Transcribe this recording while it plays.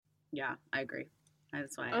Yeah, I agree.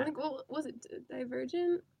 That's why I think, what was it,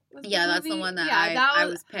 Divergent? Yeah, that's the one that I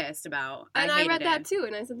was pissed about. And I read that too,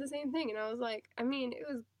 and I said the same thing, and I was like, I mean, it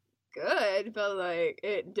was good, but, like,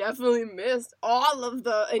 it definitely missed all of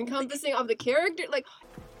the encompassing of the character, like...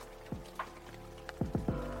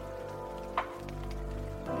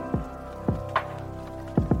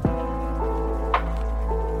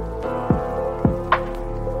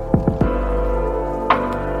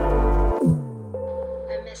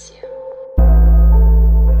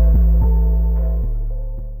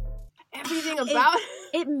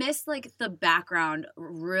 It missed, like, the background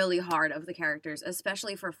really hard of the characters,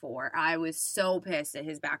 especially for 4. I was so pissed that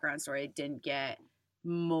his background story didn't get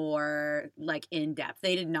more, like, in-depth.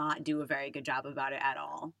 They did not do a very good job about it at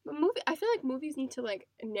all. But I feel like movies need to, like,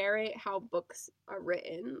 narrate how books are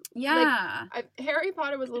written. Yeah. Like, Harry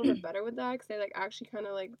Potter was a little bit better with that, because they, like, actually kind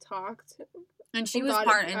of, like, talked. And she was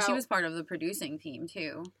part of the producing team,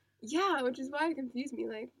 too. Yeah, which is why it confused me,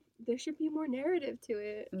 like, there should be more narrative to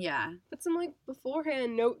it. Yeah. Put some, like,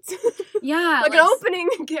 beforehand notes. Yeah. like an opening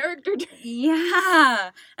character.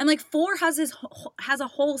 Yeah. And, like, 4 has a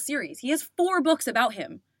whole series. He has 4 books about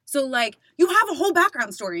him. So, like, you have a whole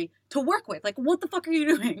background story to work with. Like, what the fuck are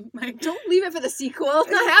you doing? Like, don't leave it for the sequel.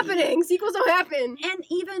 It's not happening. Sequels don't happen. And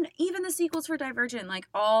even the sequels for Divergent, like,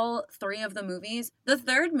 all 3 of the movies, the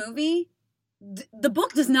 3rd movie, the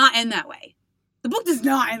book does not end that way. The book does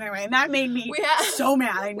not end that way, and that made me so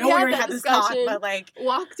mad. I know we already had this talk, but, like...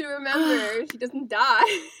 Walk to remember, she doesn't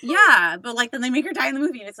die. Yeah, but, like, then they make her die in the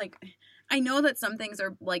movie, and it's like... I know that some things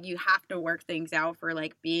are, like, you have to work things out for,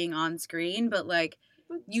 like, being on screen, but, like,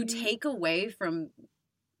 you take away from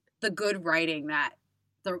the good writing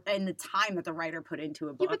and the time that the writer put into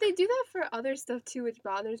a book. Yeah, but they do that for other stuff, too, which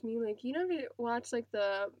bothers me. Like, you never watch, like,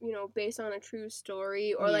 the, based on a true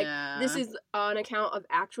story, or, like, this is on account of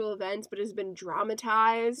actual events, but it's been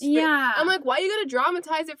dramatized. Yeah. I'm like, why you gotta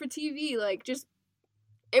dramatize it for TV? Like, just,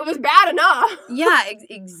 it was bad enough. Yeah,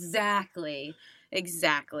 exactly.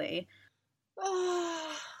 Exactly.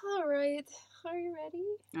 All right. Are you ready?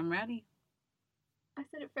 I'm ready. I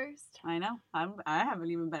said it first. I know. I haven't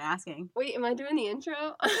even been asking. Wait, am I doing the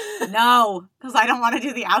intro? No, because I don't want to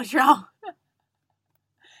do the outro.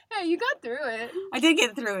 Hey, you got through it. I did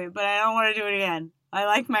get through it, but I don't want to do it again. I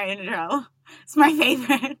like my intro. It's my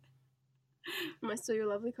favorite. Am I still your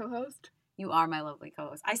lovely co-host? You are my lovely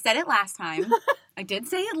co-host. I said it last time. I did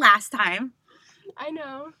say it last time. I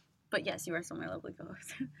know. But yes, you are still my lovely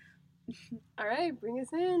co-host. All right, bring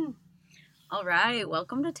us in. All right,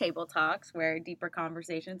 welcome to Table Talks, where deeper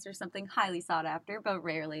conversations are something highly sought after but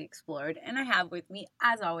rarely explored. And I have with me,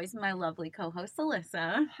 as always, my lovely co-host,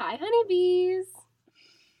 Alyssa. Hi, honeybees.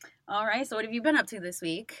 All right, so what have you been up to this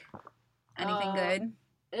week? Anything good?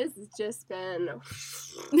 It's just been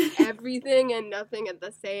everything and nothing at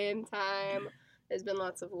the same time. There's been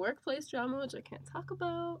lots of workplace drama, which I can't talk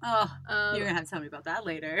about. Oh, you're going to have to tell me about that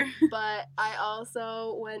later. But I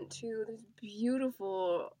also went to this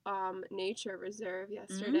beautiful nature reserve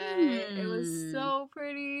yesterday. It was so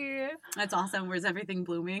pretty. That's awesome. Was everything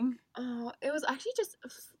blooming? It was actually just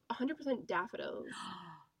 100% daffodils.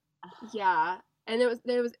 Yeah. And there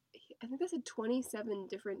was I think they said 27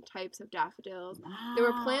 different types of daffodils. Wow. They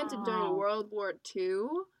were planted during World War II,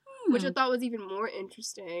 which I thought was even more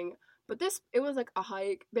interesting. But it was like a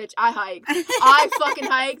hike. Bitch, I hiked. I fucking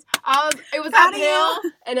hiked. It was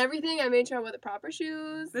uphill and everything. I made sure I wore the proper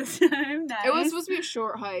shoes. This time, nice. It was supposed to be a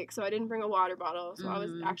short hike, so I didn't bring a water bottle, so I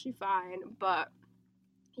was actually fine. But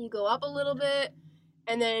you go up a little bit,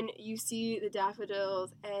 and then you see the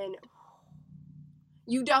daffodils, and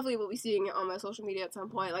you definitely will be seeing it on my social media at some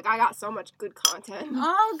point. Like, I got so much good content.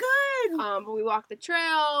 Oh, good. But we walked the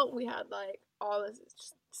trail. We had, like, all this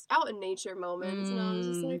just out in nature moments, and I was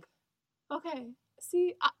just like, okay,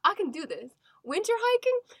 see, I can do this. Winter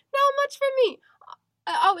hiking? Not much for me.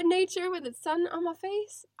 Out in nature with the sun on my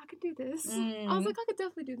face, I could do this. I was like, I could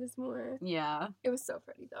definitely do this more. Yeah. It was so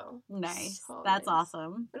pretty, though. Nice. So That's nice.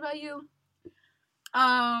 awesome. What about you?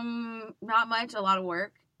 Not much. A lot of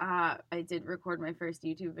work. I did record my first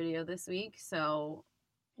YouTube video this week, so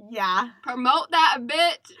yeah. Promote that a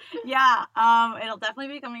bit. Yeah. It'll definitely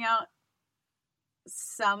be coming out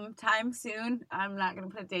sometime soon. I'm not gonna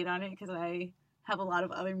put a date on it because I have a lot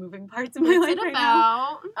of other moving parts in my life right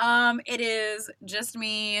now. It is just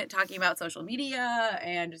me talking about social media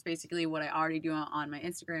and just basically what I already do on my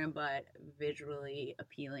Instagram, but visually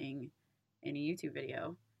appealing in a YouTube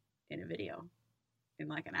video, in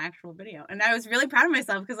like an actual video. And I was really proud of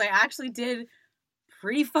myself because I actually did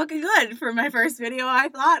pretty fucking good for my first video, I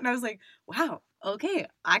thought. And I was like, wow, okay,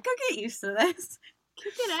 I could get used to this.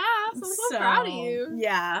 Kick it ass. I'm so proud of you.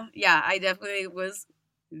 Yeah, I definitely was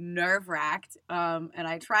nerve-wracked. And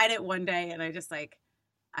I tried it one day, and I just, like,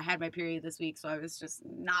 I had my period this week, so I was just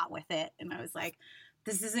not with it. And I was like,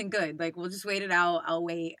 this isn't good. Like, we'll just wait it out. I'll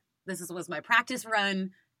wait. Was my practice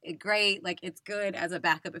run. Great. Like, it's good as a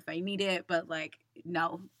backup if I need it, but, like,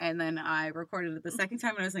 no. And then I recorded it the second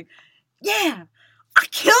time, and I was like, yeah, I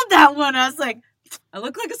killed that one. I was like, I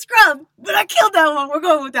look like a scrub, but I killed that one. We're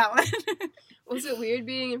going with that one. Was it weird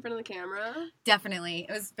being in front of the camera? Definitely.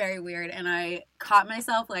 It was very weird. And I caught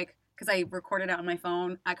myself, like, because I recorded it on my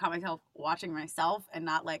phone, I caught myself watching myself and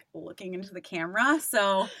not, like, looking into the camera.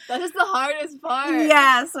 So that is the hardest part.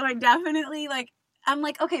 Yeah. So I definitely, like, I'm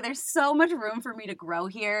like, okay, there's so much room for me to grow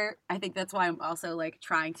here. I think that's why I'm also, like,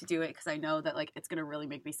 trying to do it, because I know that, like, it's going to really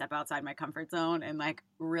make me step outside my comfort zone and, like,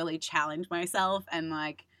 really challenge myself. And,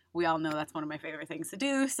 like, we all know that's one of my favorite things to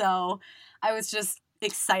do. So I was just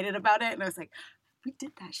excited about it. And I was like, we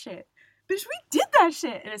did that shit. Bitch, we did that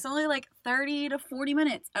shit. And it's only, like, 30 to 40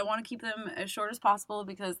 minutes. I want to keep them as short as possible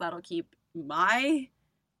because that'll keep my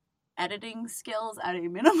editing skills at a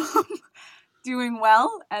minimum. Doing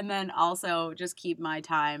well, and then also just keep my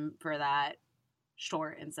time for that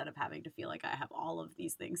short instead of having to feel like I have all of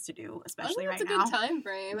these things to do, especially right now. That's a good time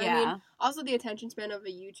frame. Yeah. I mean, also the attention span of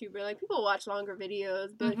a YouTuber, like, people watch longer videos,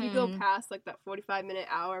 but if you go past, like, that 45-minute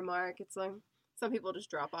hour mark, it's like some people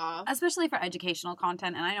just drop off. Especially for educational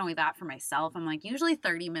content, and I know that for myself. I'm like, usually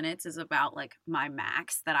 30 minutes is about, like, my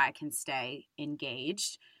max that I can stay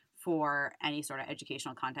engaged for any sort of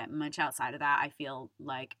educational content. Much outside of that, I feel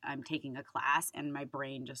like I'm taking a class and my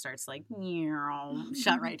brain just starts, like,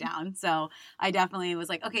 shut right down. So I definitely was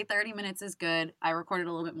like, okay, 30 minutes is good. I recorded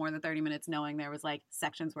a little bit more than 30 minutes knowing there was, like,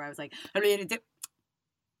 sections where I was like,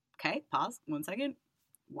 okay, pause, 1 second,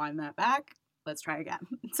 wind that back. Let's try again.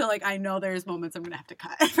 So, like, I know there's moments I'm going to have to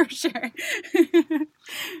cut for sure.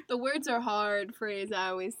 The words are hard phrase I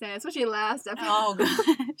always say, especially in last episode. Oh,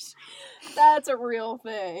 gosh. That's a real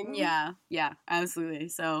thing. Yeah, absolutely.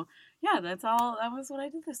 So, yeah, that was what I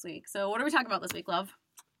did this week. So, what are we talking about this week, love?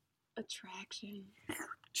 Attraction.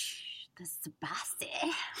 The spicy.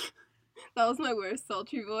 That was my worst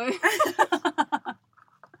sultry voice.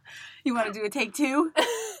 You want to do a take 2?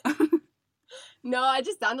 No, I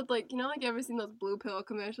just sounded like, you know, like, you ever seen those blue pill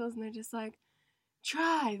commercials and they're just like,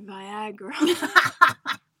 try Viagra.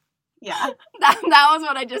 Yeah. That was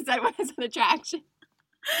what I just said when I said attraction.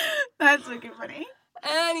 That's looking funny.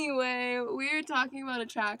 Anyway, we're talking about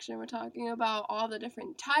attraction. We're talking about all the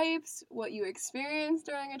different types, what you experience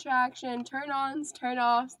during attraction, turn-ons,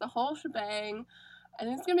 turn-offs, the whole shebang. I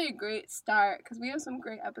think it's going to be a great start because we have some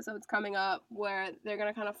great episodes coming up where they're going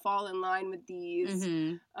to kind of fall in line with these.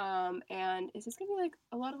 And it's just going to be, like,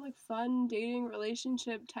 a lot of, like, fun dating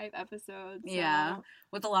relationship type episodes. So. Yeah,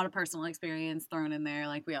 with a lot of personal experience thrown in there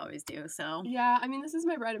like we always do. So yeah, I mean, this is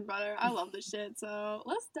my bread and butter. I love this shit. So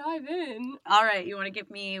let's dive in. All right, you want to give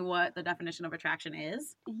me what the definition of attraction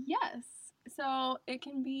is? Yes. So it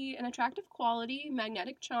can be an attractive quality,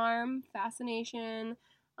 magnetic charm, fascination,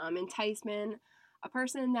 enticement, a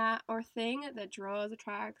person that or thing that draws,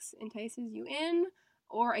 attracts, entices you in,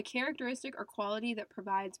 or a characteristic or quality that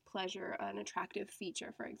provides pleasure, an attractive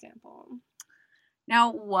feature, for example.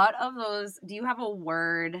 Now, what of those, do you have a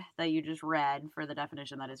word that you just read for the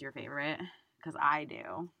definition that is your favorite? Because I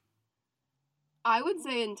do. I would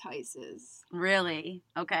say entices. Really?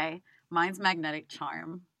 Okay. Mine's magnetic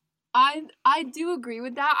charm. I do agree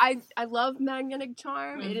with that. I love magnetic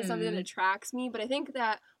charm. It is something that attracts me, but I think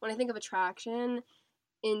that when I think of attraction,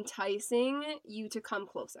 enticing you to come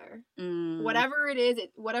closer. Whatever it is,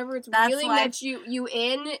 whatever it's reeling that you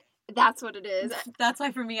in, that's what it is. That's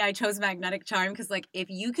why for me I chose magnetic charm, because, like, if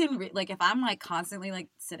you can like, if I'm, like, constantly, like,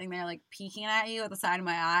 sitting there, like, peeking at you at the side of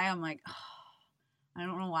my eye, I'm like, oh, I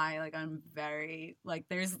don't know why, like, I'm very, like,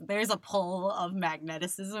 there's a pull of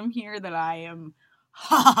magneticism here that I am.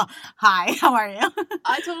 Hi, how are you?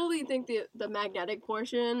 I totally think the magnetic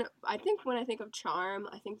portion, I think when I think of charm,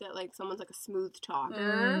 I think that, like, someone's, like, a smooth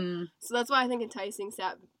talker. So that's why I think enticing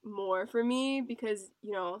sat more for me, because,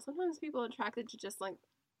 you know, sometimes people are attracted to just, like,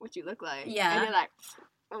 what you look like. Yeah. And you're like,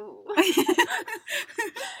 ooh.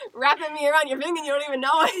 Wrapping me around your finger and you don't even know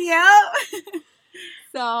it. Yeah.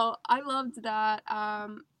 So I loved that.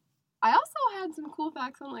 I also had some cool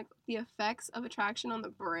facts on, like, the effects of attraction on the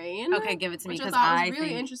brain. Okay, give it to me, because I thought was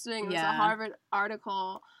really interesting. It was a Harvard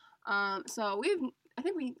article. So I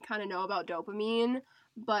think we kind of know about dopamine,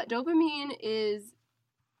 but dopamine is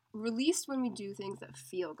released when we do things that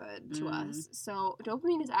feel good to us. So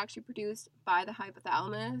dopamine is actually produced by the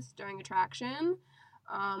hypothalamus during attraction.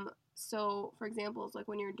 So, for example, it's like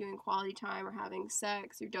when you're doing quality time or having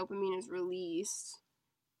sex, your dopamine is released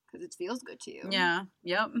because it feels good to you. Yeah.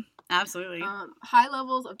 Yep. Absolutely. High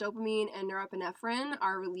levels of dopamine and norepinephrine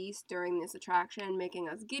are released during this attraction, making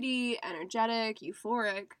us giddy, energetic,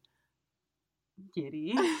 euphoric.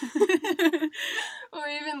 Giddy. Or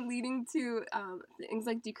even leading to things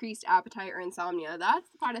like decreased appetite or insomnia. That's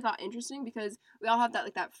the part I thought interesting, because we all have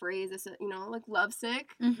that phrase that's, like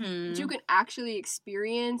lovesick. Mm-hmm. But you can actually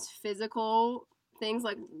experience physical things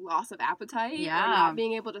like loss of appetite or Yeah. not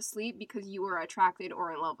being able to sleep because you were attracted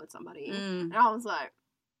or in love with somebody. And I was like,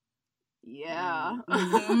 yeah.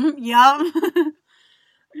 Mm-hmm.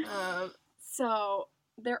 Yep. So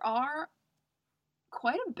there are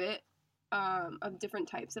quite a bit of different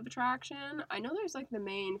types of attraction. I know there's like the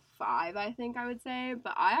main 5, I think I would say,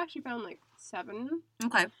 but I actually found like 7.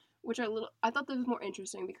 Okay. Which are I thought this was more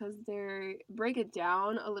interesting because they break it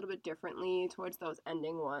down a little bit differently towards those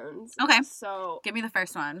ending ones. Okay. So give me the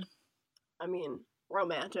first one. I mean,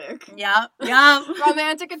 romantic. Yep. Yep.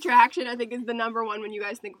 Romantic attraction, I think, is the number one when you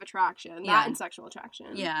guys think of attraction. Yeah. That and sexual attraction.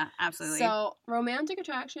 Yeah, absolutely. So romantic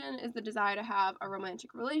attraction is the desire to have a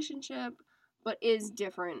romantic relationship, but is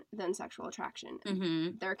different than sexual attraction.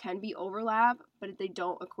 Mm-hmm. There can be overlap, but they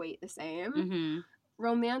don't equate the same. Mm-hmm.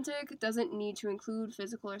 Romantic doesn't need to include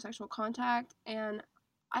physical or sexual contact, and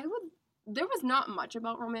there was not much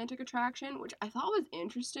about romantic attraction, which I thought was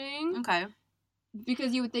interesting. Okay.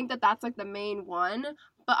 Because you would think that that's like the main one,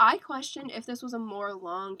 but I questioned if this was a more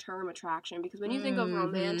long-term attraction, because when you think of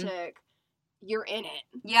romantic, you're in it.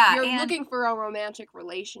 Yeah. You're looking for a romantic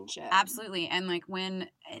relationship. Absolutely. And like and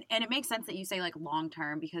it makes sense that you say like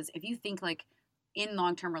long-term, because if you think like in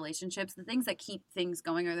long-term relationships, the things that keep things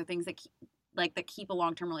going are the things that keep a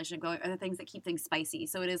long-term relationship going are the things that keep things spicy.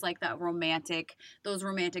 So it is like those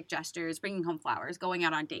romantic gestures, bringing home flowers, going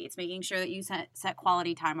out on dates, making sure that you set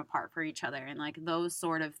quality time apart for each other, and like those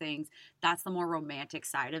sort of things. That's the more romantic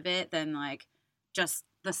side of it than like just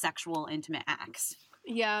the sexual intimate acts.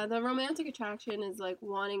 Yeah, the romantic attraction is like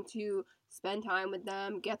wanting to spend time with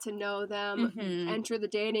them, get to know them, enter the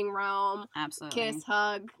dating realm, absolutely, kiss,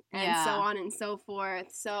 hug, and so on and so forth.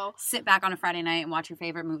 So sit back on a Friday night and watch your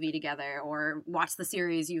favorite movie together, or watch the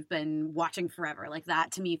series you've been watching forever. Like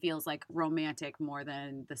that to me feels like romantic more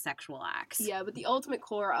than the sexual acts. Yeah, but the ultimate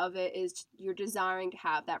core of it is you're desiring to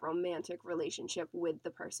have that romantic relationship with the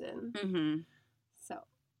person. Mm-hmm. So,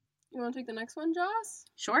 you want to take the next one, Joss?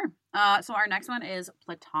 Sure. So our next one is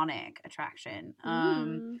platonic attraction.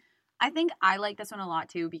 I think I like this one a lot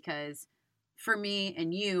too, because for me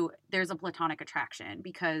and you, there's a platonic attraction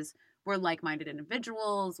because we're like-minded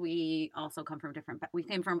individuals. We also we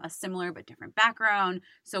came from a similar but different background.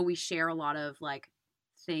 So we share a lot of like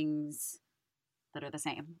things that are the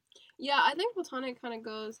same. Yeah, I think platonic kind of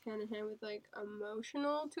goes hand in hand with like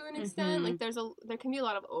emotional to an extent. Like there can be a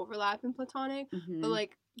lot of overlap in platonic, but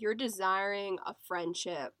like you're desiring a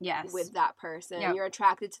friendship with that person. Yep. You're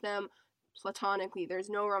attracted to them platonically. There's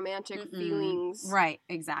no romantic feelings. Right,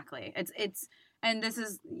 exactly. It's and this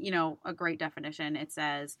is, a great definition. It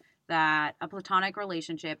says that a platonic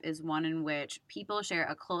relationship is one in which people share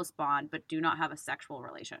a close bond but do not have a sexual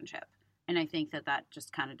relationship. And I think that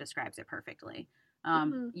just kind of describes it perfectly.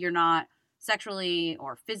 You're not sexually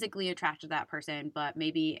or physically attracted to that person, but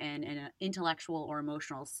maybe in an intellectual or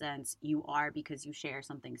emotional sense you are, because you share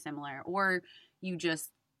something similar, or you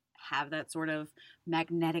just have that sort of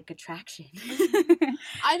magnetic attraction.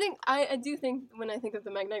 I do think when I think of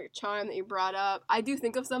the magnetic charm that you brought up, I do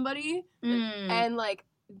think of somebody and like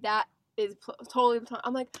that is totally,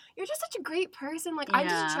 I'm like, you're just such a great person. Like, I'm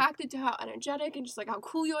just attracted to how energetic and just like how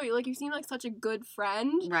cool you are. Like, you seem like such a good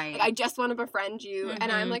friend. Right. Like, I just want to befriend you.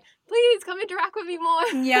 And I'm like, please come interact with me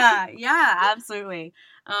more. Yeah, absolutely.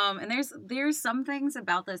 And there's some things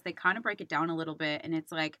about this, they kind of break it down a little bit, and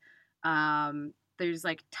it's like, there's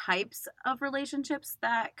like types of relationships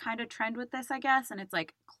that kind of trend with this, I guess. And it's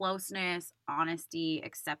like closeness, honesty,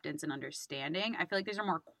 acceptance, and understanding. I feel like these are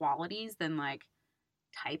more qualities than like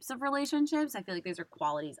types of relationships. I feel like these are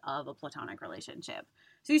qualities of a platonic relationship.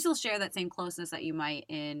 So you still share that same closeness that you might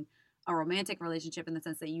in a romantic relationship, in the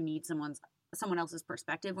sense that you need someone else's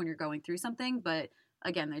perspective when you're going through something. But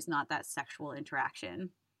again, there's not that sexual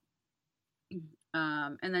interaction.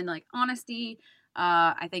 And then like honesty,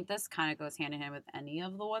 I think this kind of goes hand in hand with any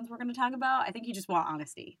of the ones we're going to talk about. I think you just want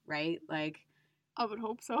honesty, right? Like, I would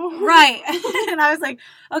hope so. Right. And I was like,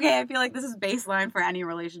 okay, I feel like this is baseline for any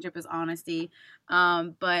relationship is honesty.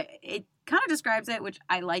 But it kind of describes it, which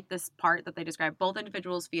I like this part that they describe. Both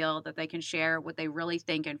individuals feel that they can share what they really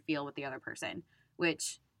think and feel with the other person,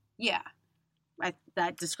 which,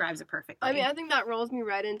 that describes it perfectly. I mean, I think that rolls me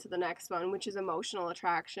right into the next one, which is emotional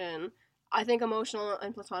attraction. I think emotional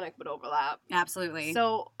and platonic would overlap. Absolutely.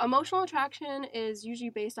 So emotional attraction is usually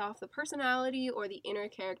based off the personality or the inner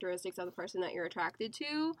characteristics of the person that you're attracted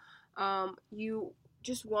to. You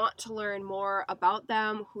just want to learn more about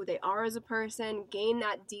them, who they are as a person, gain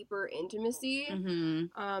that deeper intimacy.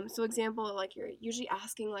 Mm-hmm. So example, like you're usually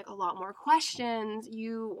asking like a lot more questions.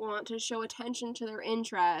 You want to show attention to their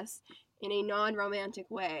interests in a non-romantic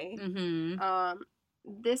way. Mm-hmm.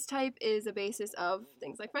 This type is a basis of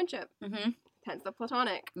things like friendship, hence the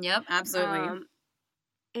platonic. Yep, absolutely.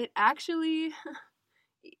 It actually,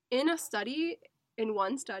 in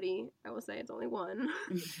one study, I will say it's only one,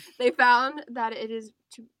 they found that it is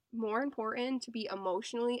more important to be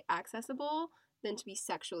emotionally accessible than to be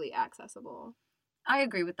sexually accessible. I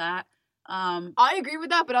agree with that. I agree with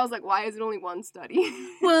that, but I was like, why is it only one study?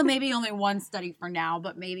 Well, maybe only one study for now,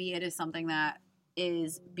 but maybe it is something that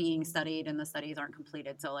is being studied and the studies aren't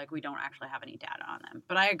completed, so like we don't actually have any data on them.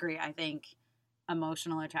 But I agree. I think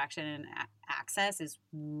emotional attraction and access is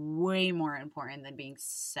way more important than being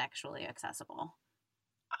sexually accessible.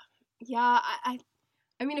 Yeah,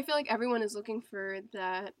 I mean, I feel like everyone is looking for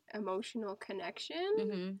that emotional connection.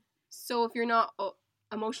 Mm-hmm. So if you're not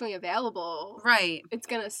emotionally available, right, it's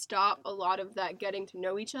gonna stop a lot of that getting to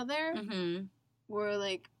know each other. Mm-hmm. Where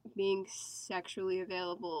like being sexually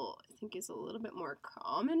available, I think, is a little bit more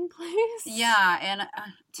commonplace. Yeah, and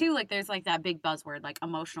too, like there's like that big buzzword like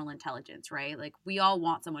emotional intelligence, right? Like we all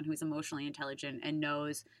want someone who's emotionally intelligent and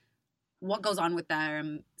knows what goes on with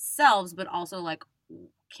themselves, but also like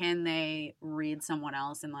can they read someone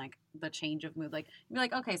else and like the change of mood, like you're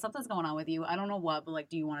like, okay, something's going on with you, I don't know what, but like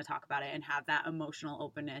do you want to talk about it, and have that emotional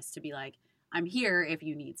openness to be like, I'm here if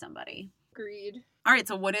you need somebody. Agreed. All right,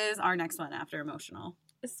 so what is our next one after emotional?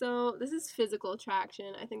 So this is physical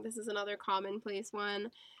attraction. I think this is another commonplace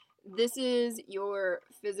one. This is your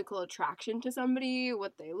physical attraction to somebody,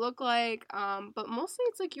 what they look like, but mostly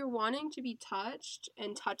it's like you're wanting to be touched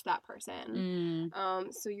and touch that person.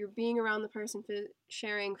 So you're being around the person,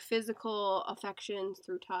 sharing physical affections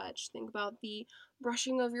through touch. Think about the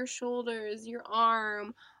brushing of your shoulders, your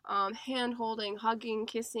arm, hand holding, hugging,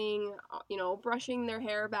 kissing, brushing their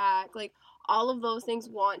hair back, like all of those things,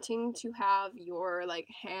 wanting to have your like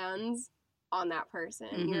hands on that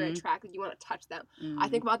person. You're attracted, you want to touch them. I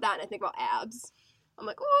think about that and I think about abs. I'm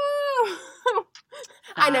like, ooh.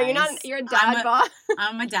 I know you're a dad bod.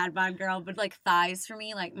 I'm a dad bod girl, but like thighs for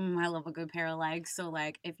me, like I love a good pair of legs. So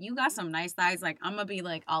like if you got some nice thighs, like I'm gonna be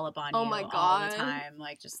like all up on you my God. all the time,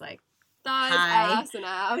 like just like thighs, ass, and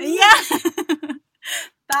abs. Yeah.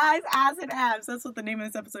 Thighs, ass, and abs. That's what the name of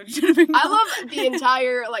this episode should have been called. I love the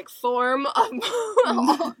entire like form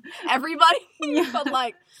of everybody, but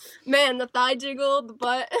like, man, the thigh jiggle, the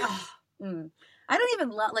butt. I don't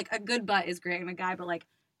even love, like, a good butt is great in a guy, but like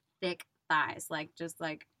thick thighs, like just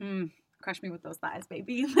like crush me with those thighs,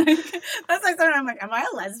 baby. Like, that's like something I'm like, am I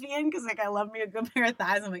a lesbian? Because like I love me a good pair of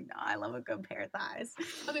thighs. I'm like, no, I love a good pair of thighs.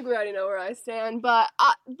 I think we already know where I stand, but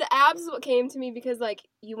the abs is what came to me because like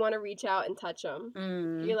you want to reach out and touch them.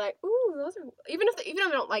 You're like, ooh, those are, even if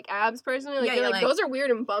I don't like abs personally, like you're like those are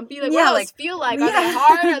weird and bumpy. Like, what do those feel like? Are they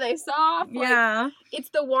hard? Are they soft? Yeah, like,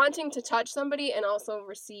 it's the wanting to touch somebody and also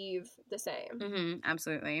receive the same.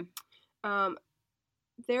 Absolutely.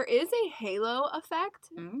 There is a halo effect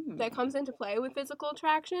that comes into play with physical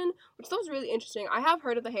attraction, which was really interesting. I have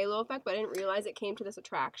heard of the halo effect, but I didn't realize it came to this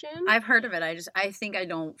attraction. I've heard of it. I think I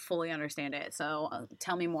don't fully understand it. So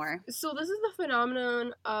tell me more. So this is the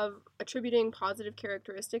phenomenon of attributing positive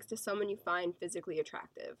characteristics to someone you find physically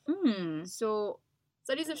attractive. So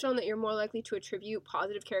studies have shown that you're more likely to attribute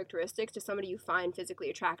positive characteristics to somebody you find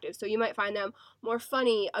physically attractive. So you might find them more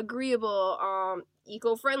funny, agreeable,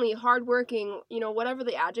 eco-friendly, hardworking, whatever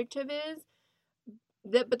the adjective is.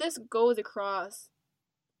 But this goes across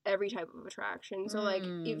every type of attraction. So like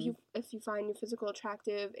if you find your physical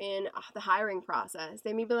attractive in the hiring process,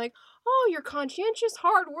 they may be like, oh, you're conscientious,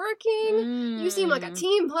 hardworking, you seem like a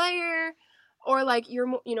team player. Or like you're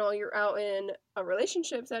out in a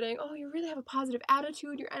relationship setting, oh, you really have a positive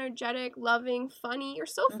attitude, you're energetic, loving, funny, you're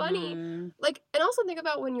so funny. Like, and also think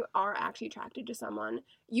about when you are actually attracted to someone,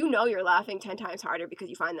 you're laughing 10 times harder because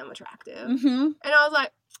you find them attractive. And I was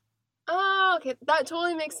like, oh, okay, that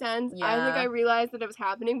totally makes sense. Yeah. I think I realized that it was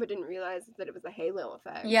happening, but didn't realize that it was a halo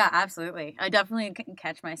effect. Yeah, absolutely. I definitely can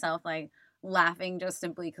catch myself like laughing just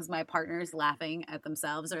simply because my partner's laughing at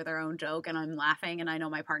themselves or their own joke, and I'm laughing, and I know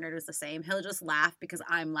my partner does the same. He'll just laugh because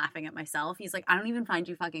I'm laughing at myself. He's like, I don't even find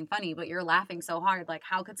you fucking funny, but you're laughing so hard. Like,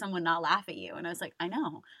 how could someone not laugh at you? And I was like, I know,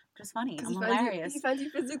 I'm just funny. I'm hilarious. He finds you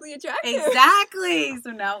physically attractive. Exactly. So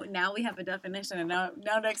now we have a definition, and now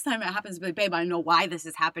next time it happens, be like, babe, I know why this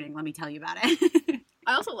is happening. Let me tell you about it.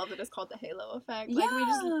 I also love that it's called the halo effect. Yeah. Like, we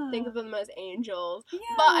just think of them as angels. Yeah,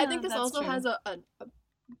 but I think this also has a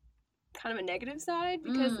kind of a negative side,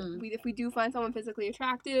 because if we do find someone physically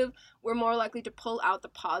attractive, we're more likely to pull out the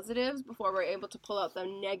positives before we're able to pull out the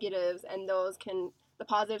negatives, and the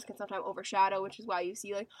positives can sometimes overshadow, which is why you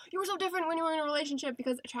see, like, you were so different when you were in a relationship,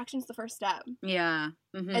 because attraction's the first step. Yeah.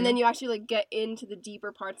 Mm-hmm. And then you actually, like, get into the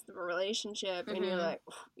deeper parts of a relationship, and you're like,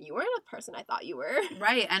 you weren't the person I thought you were.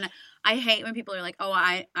 Right. And I hate when people are like, oh,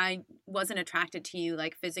 I wasn't attracted to you,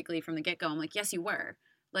 like, physically from the get-go. I'm like, yes, you were.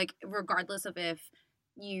 Like, regardless of if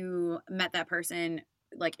you met that person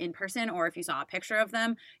like in person or if you saw a picture of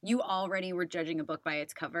them, you already were judging a book by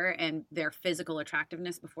its cover and their physical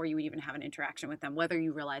attractiveness before you would even have an interaction with them, whether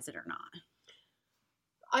you realize it or not.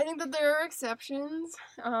 I think that there are exceptions,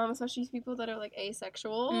 especially people that are like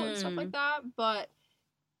asexual and stuff like that, but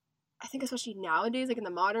I think especially nowadays, like in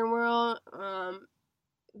the modern world,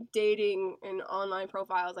 dating and online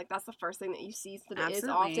profiles, like, that's the first thing that you see, so that it is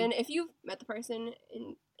often, if you've met the person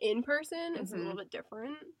in person, it's a little bit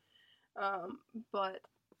different, but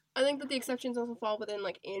I think that the exceptions also fall within,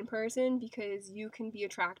 like, in person, because you can be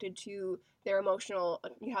attracted to their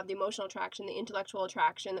you have the emotional attraction, the intellectual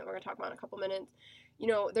attraction that we're going to talk about in a couple minutes. You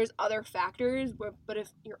know, there's other factors, but if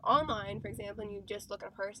you're online, for example, and you just look at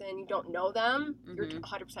a person, you don't know them, you're 100%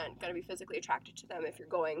 going to be physically attracted to them if you're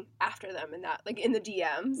going after them in that, like, in the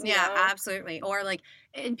DMs. Yeah, know? Absolutely. Or, like,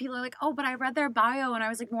 and people are like, oh, but I read their bio and I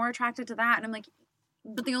was, like, more attracted to that. And I'm like,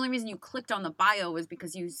 but the only reason you clicked on the bio was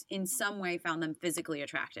because you in some way found them physically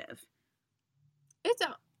attractive. It's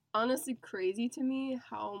honestly crazy to me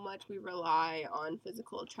how much we rely on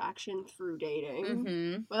physical attraction through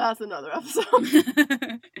dating. But that's another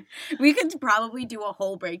episode. We could probably do a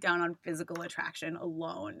whole breakdown on physical attraction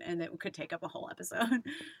alone, and it could take up a whole episode.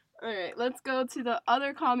 Alright, let's go to the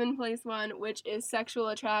other commonplace one, which is sexual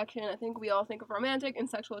attraction. I think we all think of romantic and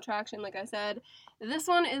sexual attraction, like I said. This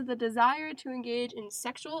one is the desire to engage in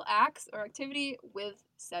sexual acts or activity with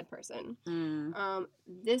said person.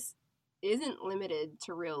 This isn't limited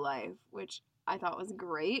to real life, which I thought was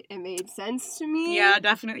great. It made sense to me. Yeah,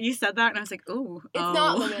 definitely. You said that and I was like, ooh. It's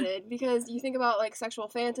not limited, because you think about, like, sexual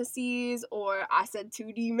fantasies, or I said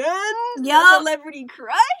 2D men. Yeah. Celebrity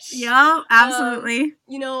crush. Yeah, absolutely.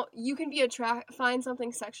 You know, you can be find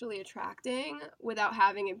something sexually attracting without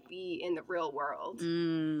having it be in the real world.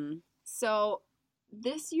 So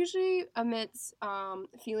this usually emits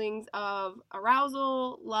feelings of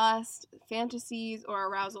arousal, lust, fantasies, or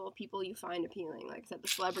arousal of people you find appealing. Like I said, the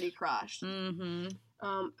celebrity crush.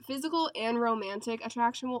 Physical and romantic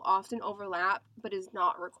attraction will often overlap, but is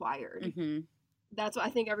not required. That's what I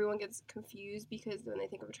think everyone gets confused, because when they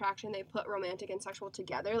think of attraction, they put romantic and sexual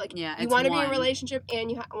together. Like, you want to be in a relationship and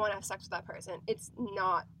you want to have sex with that person. It's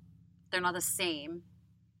not. They're not the same.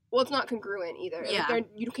 Well, it's not congruent either. Yeah. Like,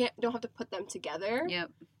 you don't have to put them together.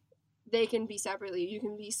 Yep. They can be separately. You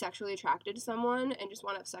can be sexually attracted to someone and just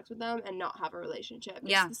want to have sex with them and not have a relationship.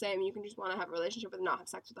 It's the same. You can just want to have a relationship but not have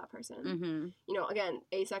sex with that person. You know, again,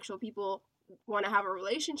 asexual people want to have a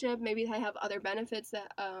relationship. Maybe they have other benefits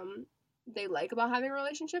that they like about having a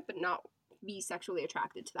relationship, but not be sexually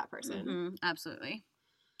attracted to that person. Absolutely.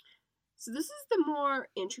 So this is the more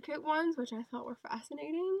intricate ones, which I thought were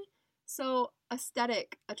fascinating. So,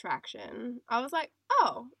 aesthetic attraction. I was like,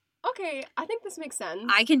 oh, okay, I think this makes sense.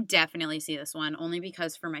 I can definitely see this one, only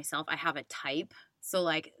because for myself, I have a type. So,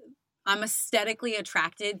 like, I'm aesthetically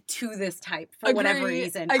attracted to this type for whatever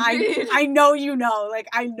reason. I know you know. Like,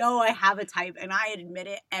 I know I have a type, and I admit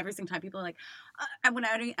it every single time. People are like, when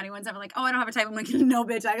anyone's ever like, oh, I don't have a type, I'm like, no,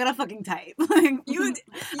 bitch, I got a fucking type. Like,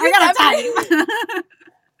 I got a type.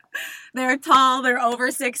 They're tall, they're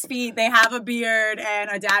over 6 feet, they have a beard and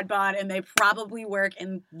a dad bod, and they probably work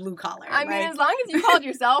in blue collar. I mean, as long as you called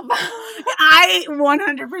yourself. I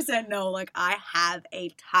 100% know, like, I have a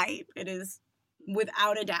type. It is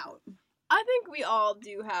without a doubt. I think we all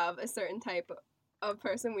do have a certain type of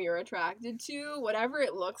person we are attracted to, whatever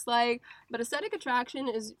it looks like. But aesthetic attraction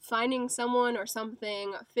is finding someone or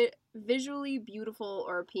something visually beautiful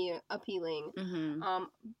or appealing.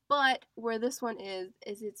 But where this one is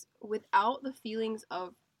it's without the feelings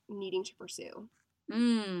of needing to pursue.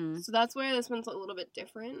 So that's where this one's a little bit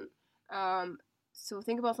different. So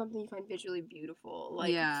think about something you find visually beautiful,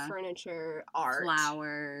 like furniture, art,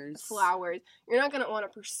 flowers. You're not going to want to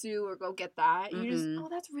pursue or go get that. You just, oh,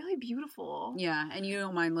 that's really beautiful. Yeah, and you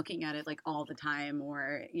don't mind looking at it, like, all the time,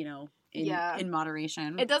 or, you know, in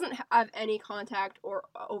moderation. It doesn't have any contact or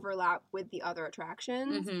overlap with the other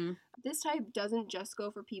attractions. This type doesn't just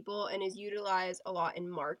go for people and is utilized a lot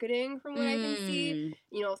in marketing, from what I can see.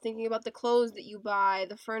 You know, thinking about the clothes that you buy,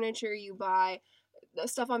 the furniture you buy, the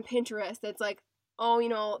stuff on Pinterest that's, like, oh, you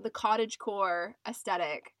know, the cottagecore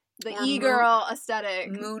aesthetic, the e-girl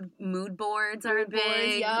aesthetic. Mood boards are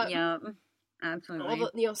big. Yep. Absolutely. All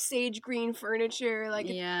the, you know, sage green furniture, like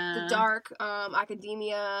the dark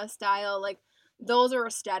academia style, like those are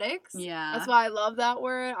aesthetics. Yeah. That's why I love that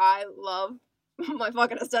word. I love my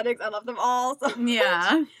fucking aesthetics. I love them all so much.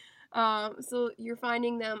 Yeah. So you're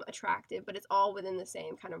finding them attractive, but it's all within the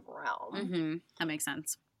same kind of realm. Mm-hmm. That makes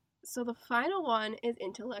sense. So the final one is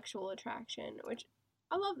intellectual attraction, which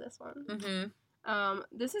I love this one. Mm-hmm.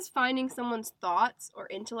 This is finding someone's thoughts or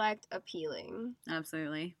intellect appealing.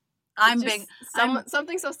 Absolutely.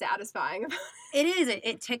 Something so satisfying about it. It is.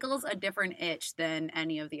 It tickles a different itch than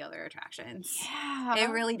any of the other attractions. Yeah. It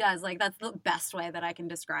really does. Like, that's the best way that I can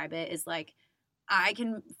describe it is, like, I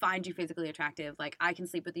can find you physically attractive. Like, I can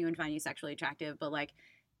sleep with you and find you sexually attractive. But, like,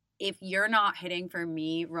 if you're not hitting for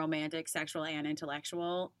me romantic, sexual, and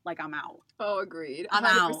intellectual, like, I'm out. Oh, agreed. I'm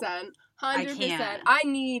 100%. out. 100%. I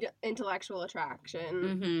need intellectual attraction.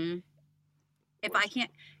 Mm-hmm. If I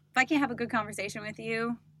can't have a good conversation with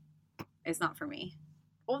you, it's not for me.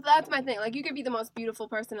 Well, that's my thing. Like, you could be the most beautiful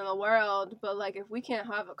person in the world, but, like, if we can't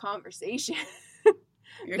have a conversation...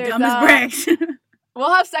 You're dumb as bricks.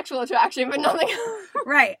 We'll have sexual attraction, but nothing else.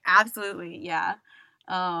 Right. Absolutely. Yeah.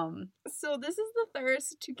 So this is the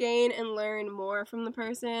thirst to gain and learn more from the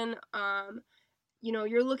person. You know,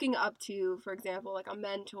 you're looking up to, for example, like a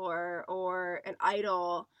mentor or an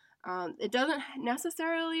idol. It doesn't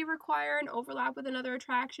necessarily require an overlap with another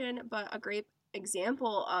attraction, but a great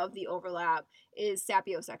example of the overlap is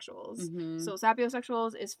sapiosexuals. Mm-hmm. So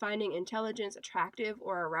sapiosexuals is finding intelligence attractive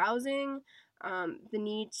or arousing, the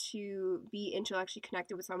need to be intellectually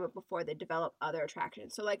connected with someone before they develop other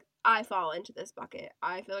attractions. So, like, I fall into this bucket.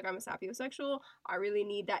 I feel like I'm a sapiosexual. I really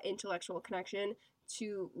need that intellectual connection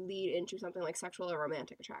to lead into something like sexual or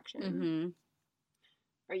romantic attraction. Mm-hmm.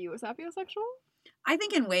 Are you a sapiosexual? I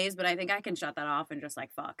think in ways, but I think I can shut that off and just,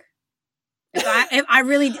 like, fuck. If I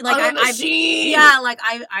really like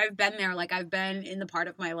I've been there. Like, I've been in the part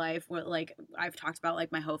of my life where, like, I've talked about,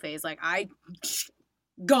 like, my hoe phase. Like,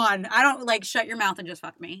 gone. I don't, like, shut your mouth and just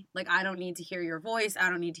fuck me. Like, I don't need to hear your voice. I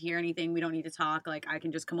don't need to hear anything. We don't need to talk. Like, I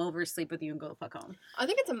can just come over, sleep with you, and go the fuck home. I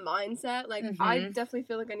think it's a mindset. Like, I definitely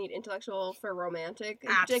feel like I need intellectual for romantic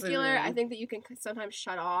in particular. I think that you can sometimes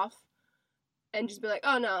shut off and just be like,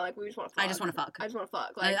 oh no, like, we just want to fuck. I just want to fuck. I just want to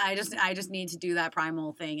fuck. Like, I just need to do that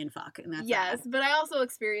primal thing and fuck. And that's yes, but I also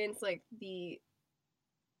experience, like, the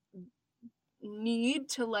need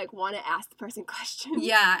to, like, want to ask the person questions.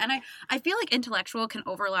 Yeah, and I feel like intellectual can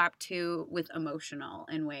overlap too with emotional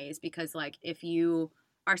in ways, because, like, if you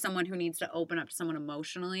are someone who needs to open up to someone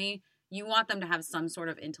emotionally, you want them to have some sort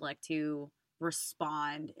of intellect to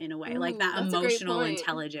respond in a way. Like, that emotional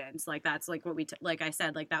intelligence. Like, that's, like, what like I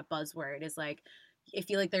said, like, that buzzword is, like, I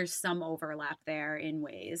feel like there's some overlap there in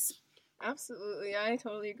ways. Absolutely. I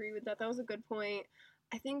totally agree with that. That was a good point.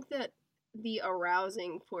 I think that the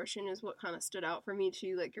arousing portion is what kind of stood out for me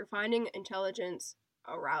too. Like, you're finding intelligence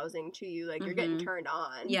arousing to you. Like, you're getting turned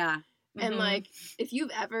on. Yeah. And, like, if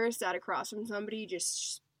you've ever sat across from somebody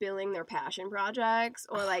just spilling their passion projects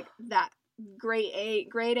or, like, that grade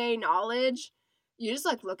A knowledge, you're just,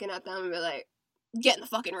 like, looking at them and be like, get in the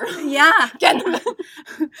fucking room. Yeah. Get in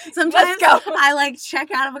the Sometimes I, like,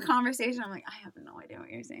 check out of a conversation. I'm like, I have no idea what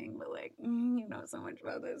you're saying, but, like, you know so much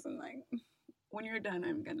about this, and, like, when you're done,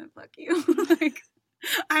 I'm gonna fuck you. Like,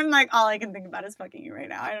 I'm like, all I can think about is fucking you right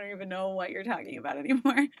now. I don't even know what you're talking about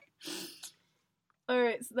anymore.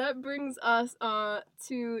 Alright, so that brings us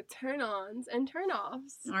to turn-ons and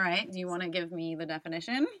turn-offs. Alright, do you want to give me the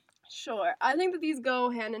definition? Sure. I think that these go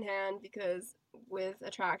hand in hand because with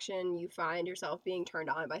attraction, you find yourself being turned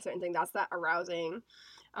on by certain things. That's that arousing.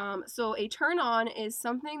 So a turn-on is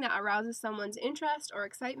something that arouses someone's interest or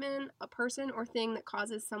excitement, a person or thing that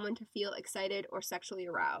causes someone to feel excited or sexually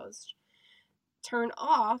aroused.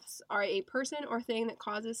 Turn-offs are a person or thing that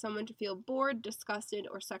causes someone to feel bored, disgusted,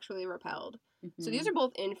 or sexually repelled. So these are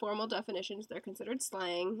both informal definitions. They're considered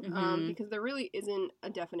slang because there really isn't a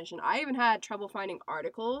definition. I even had trouble finding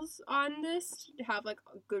articles on this to have, like,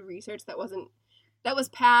 good research that was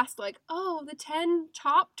past, like, oh, the 10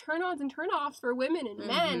 top turn-ons and turn-offs for women and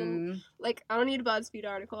men. And, like, I don't need a BuzzFeed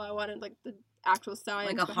article. I wanted, like, the actual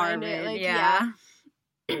science like a behind Harvard, it. Like, yeah.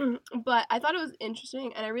 But I thought it was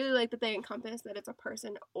interesting, and I really like that they encompass that it's a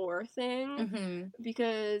person or thing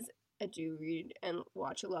because I do read and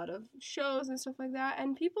watch a lot of shows and stuff like that,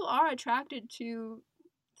 and people are attracted to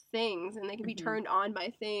things, and they can be turned on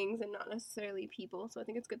by things and not necessarily people, so I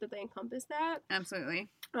think it's good that they encompass that. Absolutely.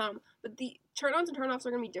 But the turn-ons and turn-offs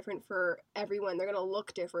are going to be different for everyone. They're going to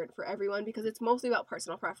look different for everyone because it's mostly about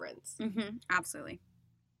personal preference. Absolutely.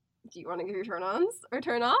 Do you want to give your turn-ons or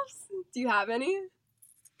turn-offs? Do you have any?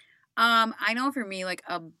 I know for me, like,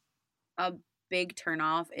 a big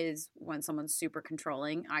turn-off is when someone's super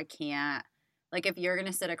controlling. I can't, like, if you're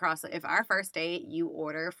gonna sit across, if our first date, you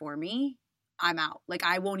order for me, I'm out. Like,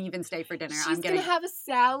 I won't even stay for dinner. She's gonna have a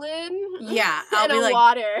salad. Yeah. I'll and be like,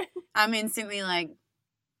 water. I'm instantly like,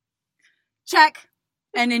 check,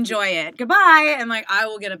 and enjoy it. Goodbye. And, like, I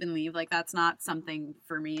will get up and leave. Like, that's not something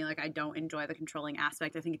for me. Like, I don't enjoy the controlling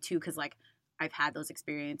aspect. I think, too, because, like, I've had those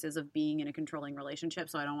experiences of being in a controlling relationship,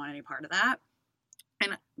 so I don't want any part of that.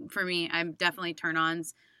 And for me, I'm definitely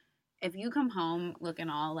turn-ons. If you come home looking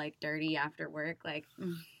all, like, dirty after work, like...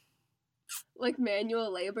 Like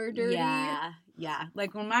manual labor dirty? Yeah.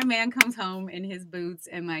 Like, when my man comes home in his boots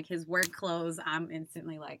and, like, his work clothes, I'm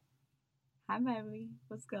instantly like, hi, baby.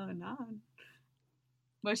 What's going on?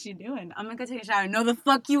 What's she doing? I'm gonna go take a shower. No, the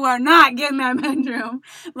fuck you are not getting that bedroom.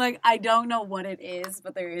 Like, I don't know what it is,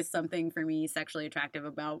 but there is something for me sexually attractive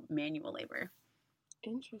about manual labor.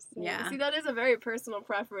 Interesting. Yeah. See, that is a very personal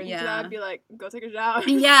preference. Yeah. I'd be like, go take a shower.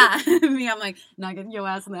 Yeah. Me, I'm like, not getting your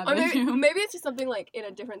ass in that bedroom. Maybe it's just something like in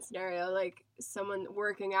a different scenario, like someone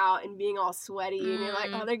working out and being all sweaty, and you're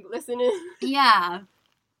like, oh, they're listening. Yeah.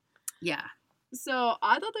 So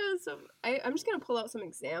I thought there was some. I'm just gonna pull out some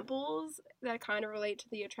examples that kind of relate to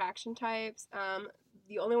the attraction types.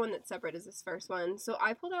 The only one that's separate is this first one. So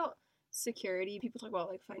I pulled out security. People talk about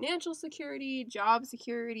like financial security, job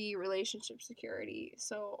security, relationship security.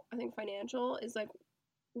 So I think financial is like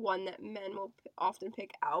one that men will often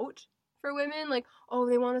pick out for women. Like, oh,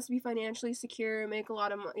 they want us to be financially secure, make a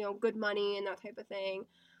lot of good money and that type of thing.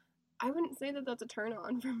 I wouldn't say that that's a turn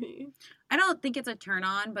on for me. I don't think it's a turn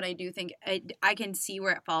on, but I do think I can see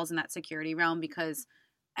where it falls in that security realm because,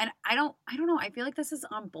 and I don't know. I feel like this is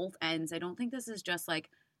on both ends. I don't think this is just like,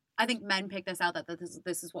 I think men pick this out that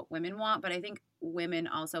this is what women want, but I think women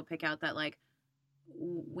also pick out that like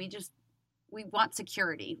we want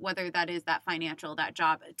security, whether that is that financial, that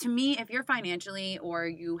job. To me, if you're financially or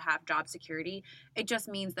you have job security, it just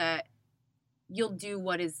means that you'll do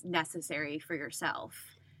what is necessary for yourself.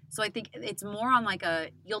 So I think it's more on like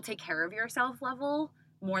you'll take care of yourself level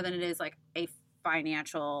more than it is like a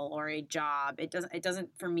financial or a job. It doesn't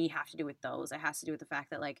for me have to do with those. It has to do with the fact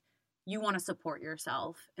that like you want to support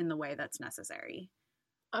yourself in the way that's necessary.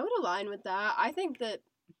 I would align with that. I think that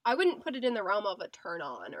I wouldn't put it in the realm of a turn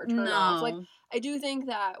on or turn off. Like, I do think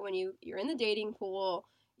that when you're in the dating pool,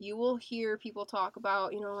 you will hear people talk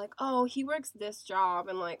about, like, oh, he works this job,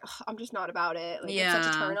 and like, I'm just not about it. Like, it's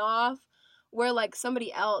such a turn off. Where like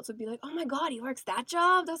somebody else would be like, oh my god, he works that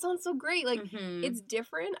job? That sounds so great. Like, it's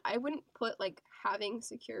different. I wouldn't put like having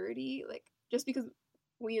security, like, just because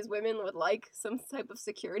we as women would like some type of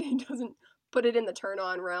security doesn't put it in the turn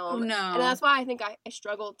on realm. No. And that's why I think I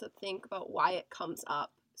struggle to think about why it comes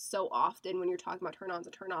up so often when you're talking about turn ons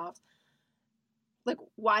and turn offs. Like,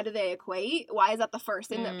 why do they equate? Why is that the first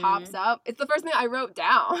thing that pops up? It's the first thing I wrote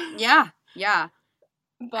down. Yeah.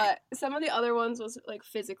 But some of the other ones was like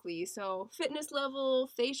physically. So fitness level,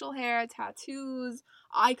 facial hair, tattoos,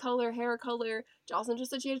 eye color, hair color. Jocelyn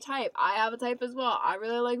just said she had a type. I have a type as well. I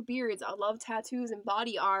really like beards. I love tattoos and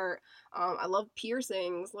body art. I love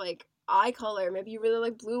piercings, like eye color. Maybe you really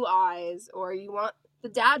like blue eyes, or you want the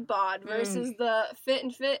dad bod versus the fit,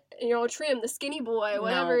 trim, the skinny boy,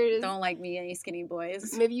 whatever it is. Don't like me any skinny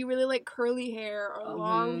boys. Maybe you really like curly hair or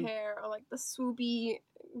long hair, or like the swoopy,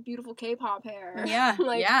 beautiful K-pop hair. Yeah,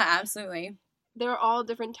 yeah, absolutely. They're all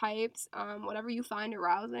different types. Whatever you find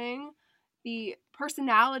arousing. The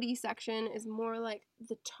personality section is more like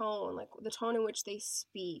the tone in which they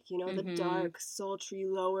speak, the dark, sultry,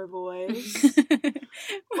 lower voice.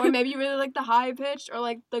 Or maybe you really like the high pitched or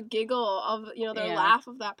like the giggle of, their laugh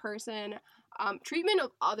of that person. Treatment of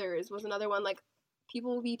others was another one. Like,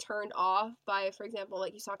 people will be turned off by, for example,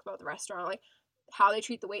 like you talked about the restaurant, like how they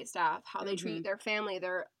treat the waitstaff, how they treat their family,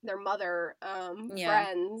 their mother,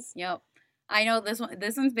 friends. Yep. I know this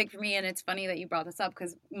one's big for me, and it's funny that you brought this up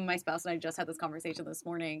because my spouse and I just had this conversation this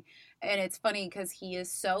morning, and it's funny because he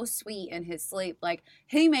is so sweet in his sleep. Like,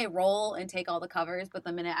 he may roll and take all the covers, but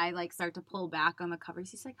the minute I like start to pull back on the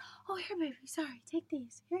covers, he's like, "Oh, here, baby, sorry, take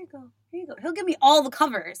these. Here you go. He'll give me all the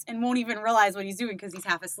covers and won't even realize what he's doing because he's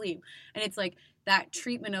half asleep. And it's like that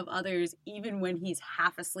treatment of others, even when he's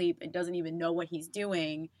half asleep and doesn't even know what he's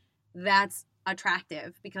doing, that's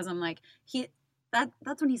attractive because I'm like,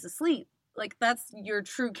 that's when he's asleep. Like, that's your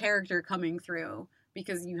true character coming through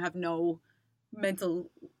because you have no mental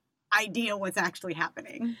idea what's actually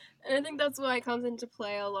happening. And I think that's why it comes into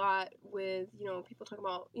play a lot with, people talking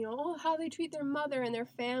about, how they treat their mother and their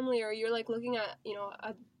family, or you're, like, looking at,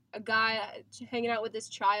 a guy hanging out with this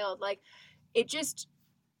child. Like, it just,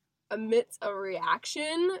 emits a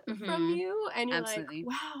reaction Mm-hmm. from you, and you're Absolutely. like,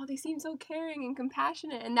 wow, they seem so caring and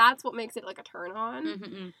compassionate, and that's what makes it like a turn on.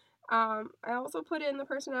 Mm-hmm. I also put in the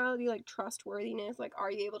personality, like trustworthiness. Like,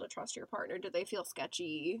 are you able to trust your partner? Do they feel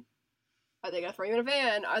sketchy? Are they gonna throw you in a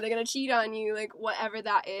van? Are they gonna cheat on you? Like, whatever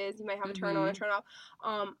that is, you might have a turn on, a turn off.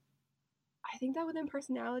 I think that within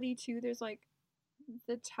personality too, there's like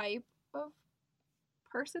the type of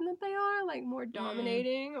person that they are, like more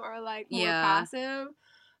dominating or like more passive,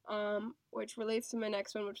 which relates to my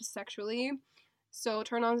next one, which is sexually. So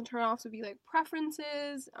turn-ons and turn-offs would be like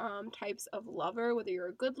preferences, types of lover, whether you're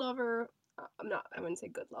a good lover. I wouldn't say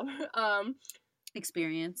good lover.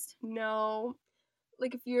 Experienced. No,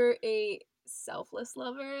 like if you're a selfless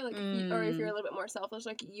lover, like or if you're a little bit more selfish,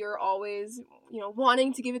 like you're always,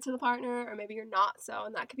 wanting to give it to the partner, or maybe you're not so,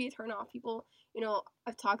 and that could be a turn off. People,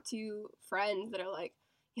 I've talked to friends that are like,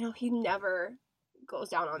 he never goes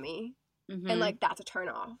down on me. Mm-hmm. And like that's a turn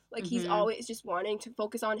off. Like he's always just wanting to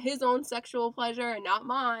focus on his own sexual pleasure and not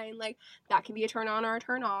mine. Like that can be a turn on or a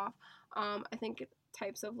turn off. I think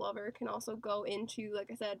types of lover can also go into, like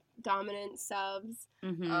I said, dominant, subs,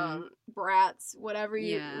 brats, whatever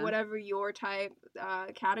your type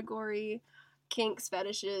category. Kinks,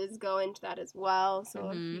 fetishes go into that as well. So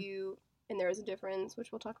and there is a difference,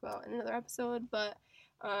 which we'll talk about in another episode, but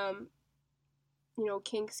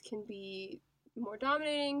kinks can be more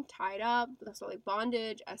dominating, tied up, so like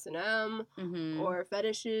bondage, S&M, or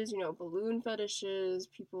fetishes, balloon fetishes.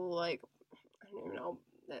 People like, I don't even know,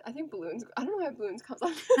 I think balloons, I don't know why balloons comes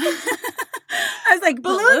on. I was like,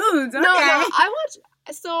 balloons? Okay. No, I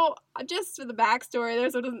watch, so just for the backstory there,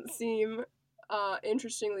 so it doesn't seem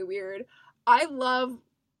interestingly weird, I love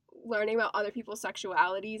learning about other people's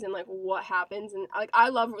sexualities and like what happens, and like I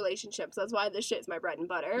love relationships. That's why this shit is my bread and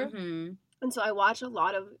butter. And so I watch a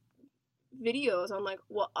lot of videos on like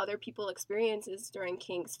what other people experiences during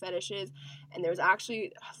kinks, fetishes, and there's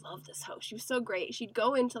actually, I love this host, she was so great. She'd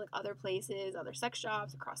go into like other places, other sex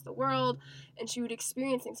shops across the world, and she would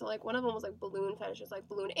experience things. So like one of them was like balloon fetishes, like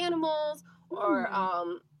balloon animals, or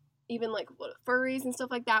even like furries and stuff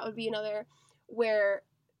like that would be another, where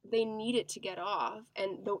they need it to get off.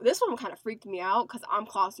 And this one kind of freaked me out because I'm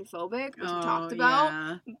claustrophobic, which we talked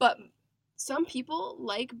about. But some people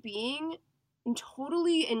like being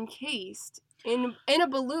totally encased in a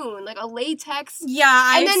balloon, like a latex. Yeah,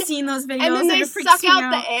 I've seen those videos. And then they suck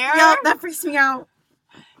out the air. Yep, that freaks me out.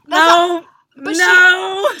 No.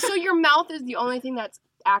 So your mouth is the only thing that's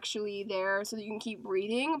actually there so that you can keep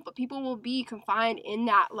breathing, but people will be confined in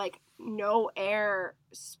that like no air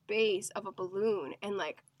space of a balloon, and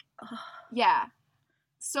like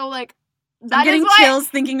so like I'm getting chills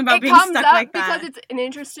thinking about being stuck like that. Because it's an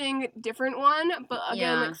interesting, different one. But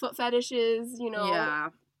again, like foot fetishes,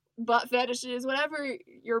 butt fetishes, whatever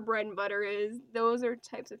your bread and butter is, those are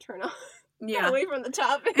types of turn on. Yeah. Away from the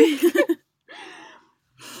topic.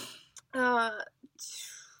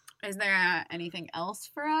 Is there anything else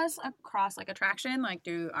for us across like attraction? Like,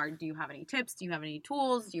 do you have any tips? Do you have any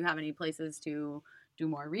tools? Do you have any places to do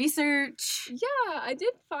more research? Yeah, I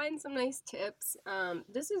did find some nice tips.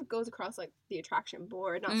 This goes across like the attraction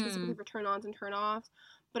board, not specifically for turn-ons and turn-offs,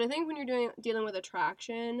 but I think when you're dealing with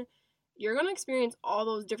attraction, you're going to experience all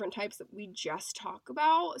those different types that we just talked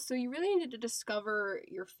about. So you really need to discover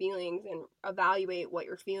your feelings and evaluate what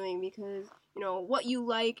you're feeling, because what you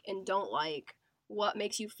like and don't like, what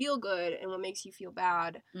makes you feel good and what makes you feel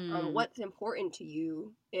bad, what's important to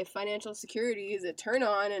you. If financial security is a turn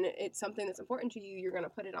on and it's something that's important to you, you're going to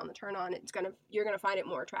put it on the turn on. You're going to find it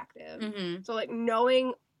more attractive. So like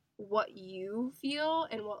knowing what you feel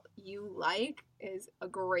and what you like is a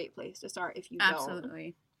great place to start if you don't.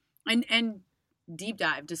 Absolutely. And deep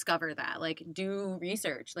dive, discover that, like do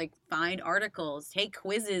research, like find articles, take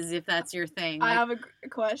quizzes if that's your thing. Like, I have a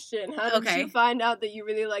question. How did you find out that you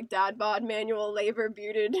really like dad bod, manual labor,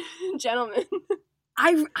 bearded gentlemen?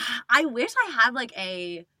 I wish I had like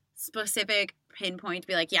a specific pinpoint to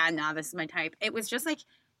be like, yeah, nah, this is my type. It was just like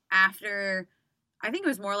after, I think it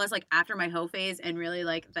was more or less like after my hoe phase and really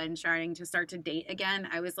like then starting to date again,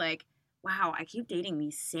 I was like, wow, I keep dating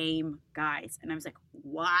these same guys. And I was like,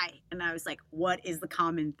 why? And I was like, what is the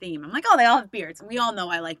common theme? I'm like, oh, they all have beards. We all know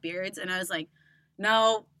I like beards. And I was like,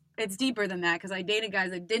 no, it's deeper than that, because I dated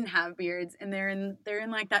guys that didn't have beards, and they're in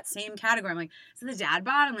like that same category. I'm like, is it the dad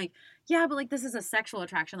bod? I'm like, yeah, but like this is a sexual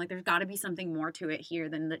attraction. Like there's got to be something more to it here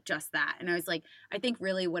than just that. And I was like, I think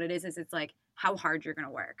really what it is it's like how hard you're going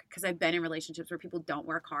to work. Because I've been in relationships where people don't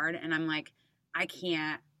work hard, and I'm like, I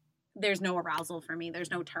can't. There's no arousal for me.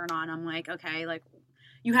 There's no turn on. I'm like, okay, like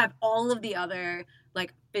you have all of the other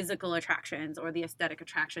like physical attractions or the aesthetic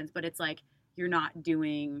attractions, but it's like you're not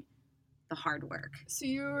doing the hard work. So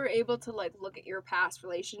you were able to, like, look at your past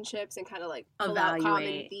relationships and kind of, like, pull out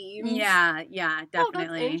common themes? Yeah, definitely. Oh,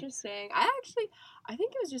 that's interesting. I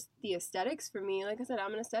think it was just the aesthetics for me. Like I said,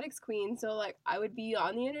 I'm an aesthetics queen, so, like, I would be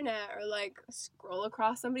on the internet or, like, scroll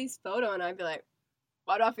across somebody's photo, and I'd be like,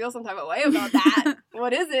 why do I feel some type of way about that?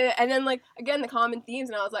 What is it? And then, like, again, the common themes,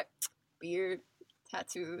 and I was like, beard,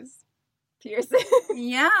 tattoos, piercing.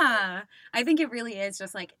 Yeah. I think it really is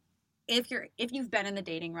just, like, if you've been in the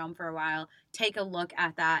dating realm for a while, take a look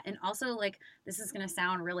at that. And also, like, this is going to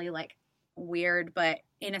sound really, like, weird, but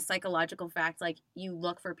in a psychological fact, like, you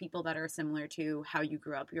look for people that are similar to how you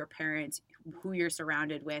grew up, your parents, who you're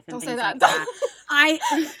surrounded with, and Don't things say that. like that.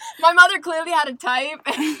 My mother clearly had a type,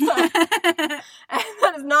 and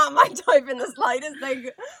that is not my type in the slightest.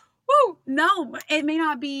 Like, woo! No, it may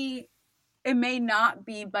not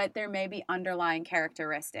be, but there may be underlying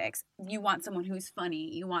characteristics. You want someone who's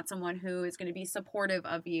funny. You want someone who is going to be supportive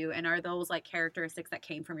of you. And are those, like, characteristics that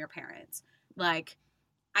came from your parents? Like,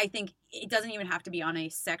 I think it doesn't even have to be on a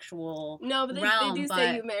sexual No, but they do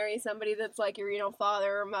say you marry somebody that's like your,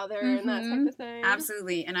 father or mother and that type of thing.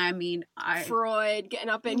 Absolutely. And I mean, Freud getting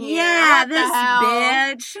up in here. Yeah, this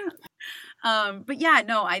bitch. But yeah,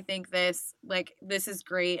 no, I think this is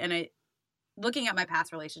great. And looking at my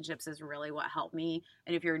past relationships is really what helped me.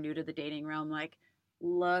 And if you're new to the dating realm, like,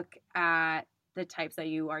 look at the types that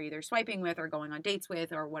you are either swiping with or going on dates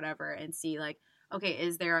with or whatever, and see, like, okay,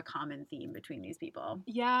 is there a common theme between these people?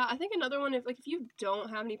 Yeah, I think another one, if you don't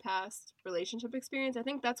have any past relationship experience, I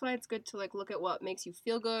think that's why it's good to, like, look at what makes you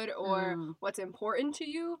feel good or what's important to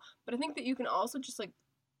you. But I think that you can also just, like,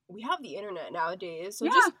 we have the internet nowadays, so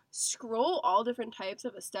just scroll all different types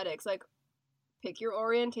of aesthetics. Like, pick your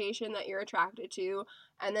orientation that you're attracted to,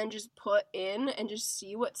 and then just put in and just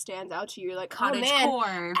see what stands out to you. Like, cottage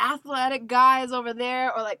core, athletic guys over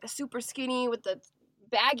there, or, like, the super skinny with the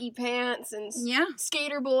baggy pants and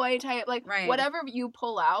skater boy type, like, whatever you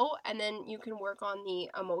pull out, and then you can work on the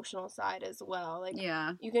emotional side as well. Like,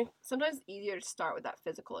 you can, sometimes it's easier to start with that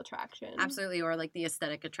physical attraction. Absolutely. Or, like, the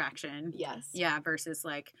aesthetic attraction. Yes. Yeah, versus,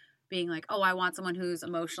 like, being like, oh, I want someone who's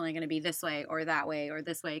emotionally going to be this way or that way or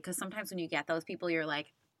this way. Because sometimes when you get those people, you're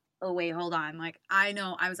like, oh, wait, hold on. Like, I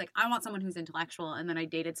was like, I want someone who's intellectual. And then I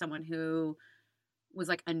dated someone who was,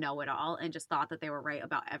 like, a know-it-all and just thought that they were right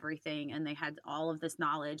about everything. And they had all of this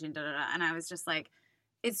knowledge and da-da-da. And I was just like,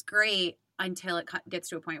 it's great until it gets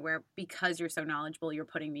to a point where, because you're so knowledgeable, you're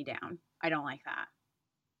putting me down. I don't like that.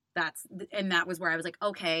 That was where I was like,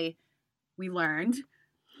 okay, we learned.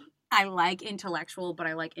 I like intellectual, but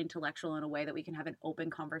I like intellectual in a way that we can have an open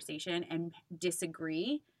conversation and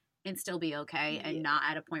disagree and still be okay, and not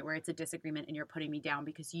at a point where it's a disagreement and you're putting me down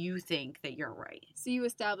because you think that you're right. So you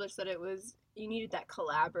established that you needed that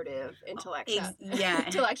collaborative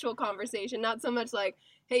intellectual conversation, not so much like,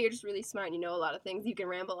 hey, you're just really smart and you know a lot of things, you can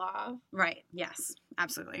ramble off. Right. Yes,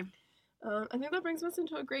 absolutely. I think that brings us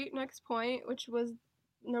into a great next point, which was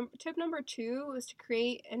tip number 2 was to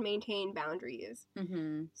create and maintain boundaries.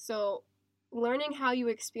 Mm-hmm. So learning how you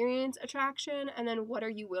experience attraction, and then what are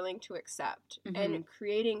you willing to accept, and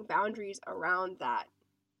creating boundaries around that.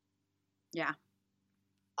 Yeah.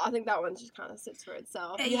 I think that one just kind of sits for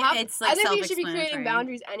itself. It's like, I think you should be creating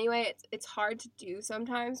boundaries anyway. It's hard to do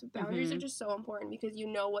sometimes, but boundaries are just so important because you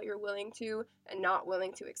know what you're willing to and not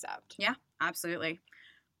willing to accept. Yeah, absolutely.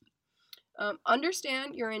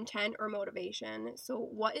 Understand your intent or motivation. So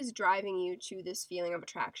what is driving you to this feeling of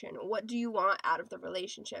attraction? What do you want out of the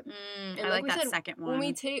relationship? And I like that second one. When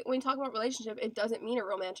we talk about relationship, it doesn't mean a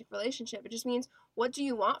romantic relationship. It just means, what do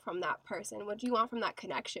you want from that person? What do you want from that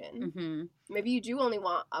connection? Mm-hmm. Maybe you do only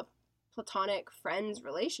want a platonic friends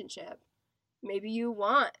relationship. Maybe you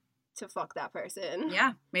want to fuck that person.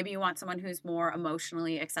 Yeah. Maybe you want someone who's more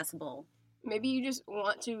emotionally accessible. Maybe you just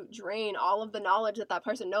want to drain all of the knowledge that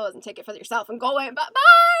person knows and take it for yourself and go away. Bye!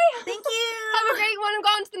 Thank you! Have a great one and go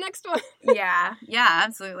on to the next one. Yeah,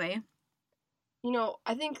 absolutely.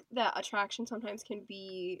 I think that attraction sometimes can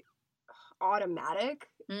be automatic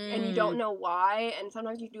and you don't know why. And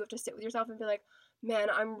sometimes you do have to sit with yourself and be like, man,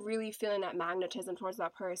 I'm really feeling that magnetism towards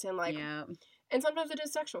that person. Like, and sometimes it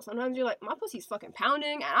is sexual. Sometimes you're like, my pussy's fucking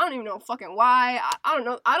pounding and I don't even know fucking why. I don't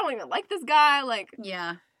know. I don't even like this guy. Like,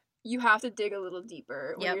 you have to dig a little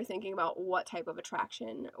deeper when you're thinking about what type of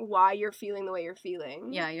attraction, why you're feeling the way you're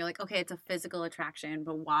feeling. Yeah, you're like, okay, it's a physical attraction,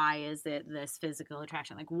 but why is it this physical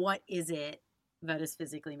attraction? Like, what is it that is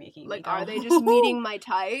physically making me go, are they just meeting my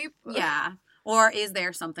type? Yeah. Or is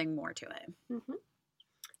there something more to it? Mm-hmm.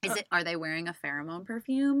 Are they wearing a pheromone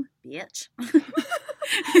perfume? Bitch.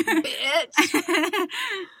 Bitch.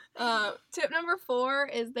 Tip number 4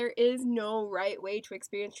 is there is no right way to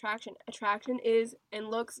experience attraction. Attraction is and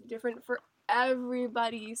looks different for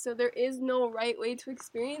everybody, so there is no right way to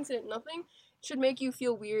experience it. Nothing should make you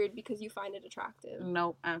feel weird because you find it attractive.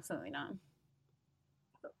 Nope, absolutely not.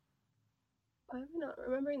 I'm not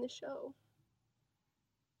remembering the show.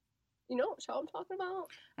 You know what show I'm talking about?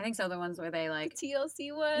 I think so. The ones where they like the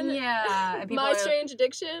TLC one. Yeah. And My Strange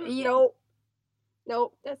Addiction. Yeah.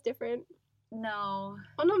 Nope, that's different. No.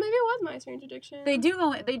 Oh no, maybe it was My Strange Addiction. They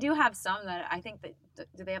do have some that I think that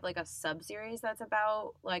do they have like a sub series that's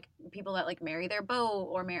about like people that like marry their beau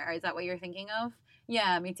or marry? Is that what you're thinking of?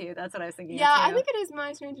 Yeah, me too. That's what I was thinking. Yeah, of too. I think it is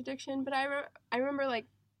My Strange Addiction, but I remember like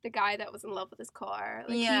the guy that was in love with his car.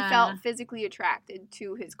 Like he felt physically attracted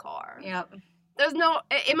to his car. Yep. There's no.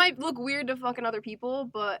 It might look weird to fucking other people,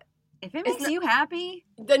 but if it makes you happy,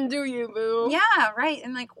 then do you, boo? Yeah, right.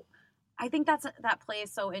 And like, I think that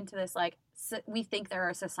plays so into this. Like, we think there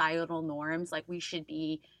are societal norms. Like, we should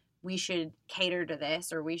cater to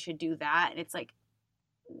this or we should do that. And it's like,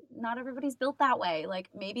 not everybody's built that way. Like,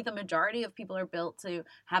 maybe the majority of people are built to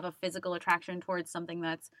have a physical attraction towards something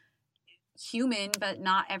that's human, but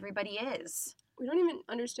not everybody is. We don't even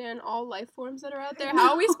understand all life forms that are out there.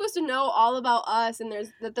 How are we supposed to know all about us and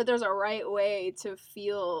that there's a right way to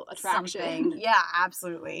feel attraction? Something. Yeah,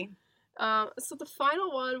 absolutely. So the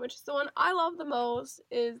final one, which is the one I love the most,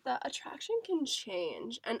 is that attraction can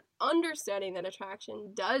change and understanding that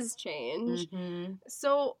attraction does change. Mm-hmm.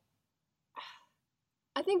 So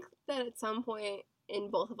I think that at some point in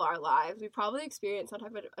both of our lives, we probably experienced some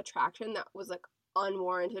type of attraction that was like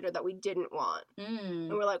unwarranted or that we didn't want.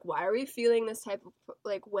 And we're like, why are we feeling this type of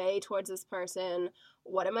like way towards this person?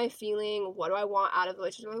 What am I feeling? What do I want out of the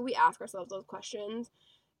relationship? We ask ourselves those questions.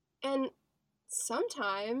 And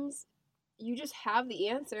sometimes you just have the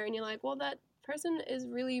answer and you're like, well, that person is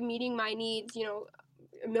really meeting my needs, you know,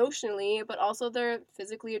 emotionally, but also they're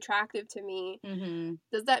physically attractive to me. Mm-hmm.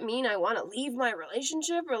 Does that mean I want to leave my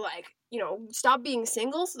relationship or like, you know, stop being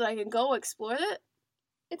single so that I can go explore it?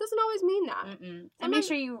 It doesn't always mean that. And make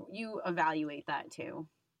sure you evaluate that too.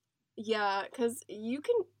 Yeah, because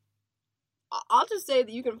I'll just say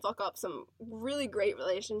that you can fuck up some really great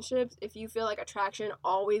relationships if you feel like attraction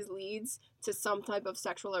always leads to some type of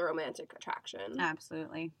sexual or romantic attraction.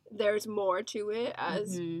 Absolutely. There's more to it,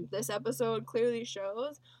 as this episode clearly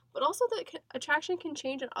shows, but also that attraction can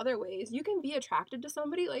change in other ways. You can be attracted to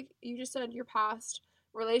somebody, like you just said, your past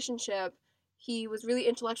relationship. He was really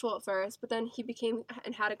intellectual at first, but then he became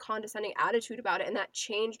and had a condescending attitude about it, and that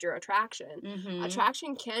changed your attraction.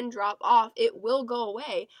 Attraction can drop off. It will go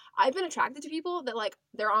away. I've been attracted to people that, like,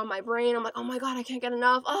 they're on my brain. I'm like, oh my God, I can't get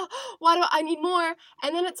enough. Oh, why do I need more?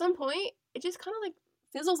 And then at some point, it just kind of, like,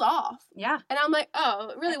 fizzles off. Yeah. And I'm like, oh,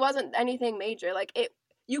 it really wasn't anything major. Like,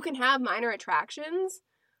 you can have minor attractions.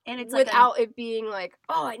 And it's without it being like,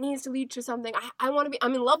 oh, it needs to lead to something. I'm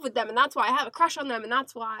in love with them, and that's why I have a crush on them, and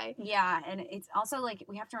that's why. Yeah, and it's also like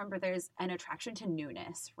we have to remember there's an attraction to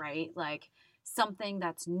newness, right? Like something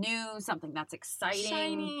that's new, something that's exciting.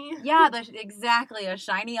 Shiny. Yeah, exactly, a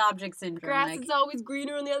shiny object syndrome. Grass is always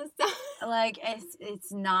greener on the other side. Like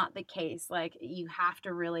it's not the case. Like you have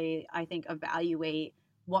to really, I think, evaluate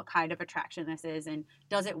what kind of attraction this is, and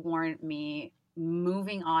does it warrant me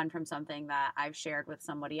moving on from something that I've shared with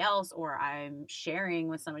somebody else or I'm sharing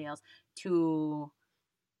with somebody else to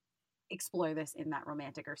explore this in that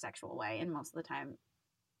romantic or sexual way. And most of the time,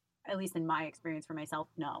 at least in my experience for myself,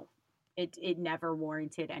 no. It never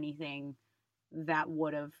warranted anything that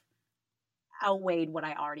would have outweighed what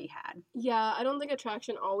I already had. Yeah, I don't think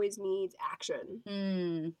attraction always needs action.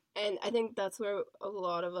 And I think that's where a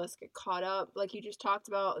lot of us get caught up. Like you just talked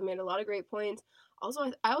about and made a lot of great points.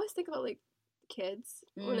 Also, I always think about like kids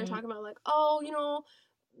when they're talking about like, oh, you know,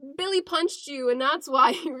 Billy punched you and that's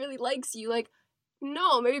why he really likes you. Like,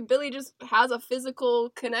 no, maybe Billy just has a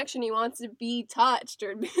physical connection. He wants to be touched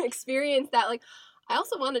or experience that. Like, I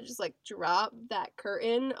also want to just like drop that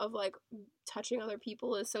curtain of like touching other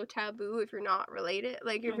people is so taboo if you're not related.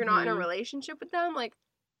 Like if you're not in a relationship with them, like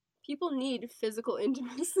people need physical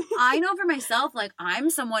intimacy. I know for myself, like,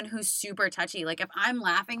 I'm someone who's super touchy. Like, if I'm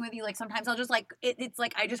laughing with you, like, sometimes I'll just, like, it's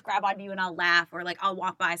like I just grab onto you and I'll laugh. Or, like, I'll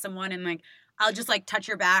walk by someone and, like, I'll just, like, touch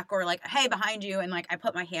your back. Or, like, hey, behind you. And, like, I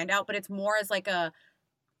put my hand out. But it's more as, like, I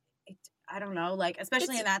don't know. Like,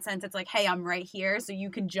 especially in that sense, it's like, hey, I'm right here. So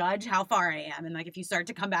you can judge how far I am. And, like, if you start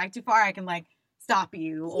to come back too far, I can, like, stop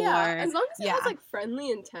you. Yeah, as long as it has, like,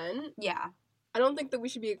 friendly intent. Yeah. I don't think that we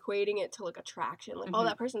should be equating it to, like, attraction. Like, oh,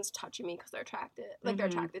 that person's touching me because they're attracted. Like, they're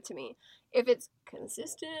attracted to me. If it's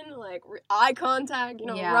consistent, like, eye contact, you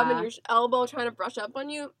know, rubbing your elbow, trying to brush up on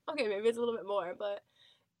you, okay, maybe it's a little bit more. But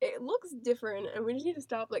it looks different, and we just need to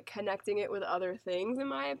stop, like, connecting it with other things, in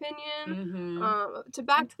my opinion.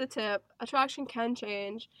 Back to the tip, attraction can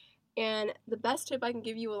change, and the best tip I can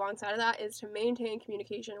give you alongside of that is to maintain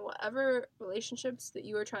communication. Whatever relationships that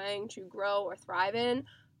you are trying to grow or thrive in,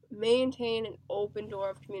 maintain an open door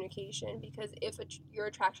of communication, because if your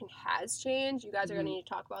attraction has changed, you guys are going to need to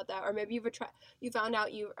talk about that. Or maybe you found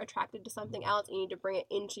out you're attracted to something else and you need to bring it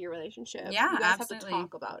into your relationship. Yeah, you guys absolutely. have to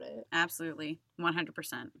talk about it. Absolutely.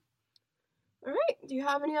 100%. All right. Do you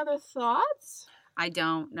have any other thoughts? I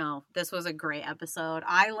don't know. This was a great episode.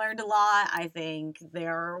 I learned a lot. I think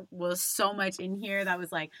there was so much in here that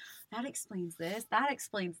was like, that explains this, that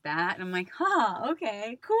explains that. And I'm like,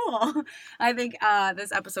 okay, cool. I think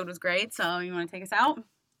this episode was great. So you want to take us out?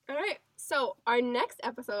 All right. So our next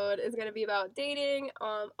episode is going to be about dating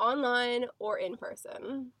online or in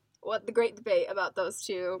person. What the great debate about those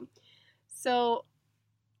two. So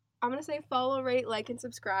I'm going to say follow, rate, like, and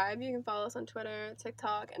subscribe. You can follow us on Twitter,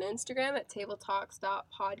 TikTok, and Instagram at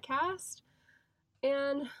tabletalks.podcast.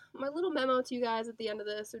 And my little memo to you guys at the end of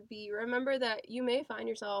this would be, remember that you may find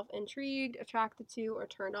yourself intrigued, attracted to, or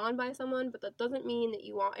turned on by someone, but that doesn't mean that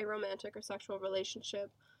you want a romantic or sexual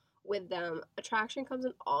relationship with them. Attraction comes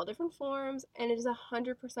in all different forms, and it is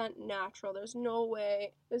 100% natural. There's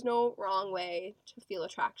no wrong way to feel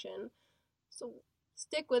attraction. So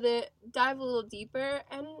stick with it, dive a little deeper,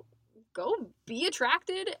 and go be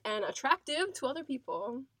attracted and attractive to other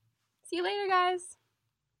people. See you later, guys.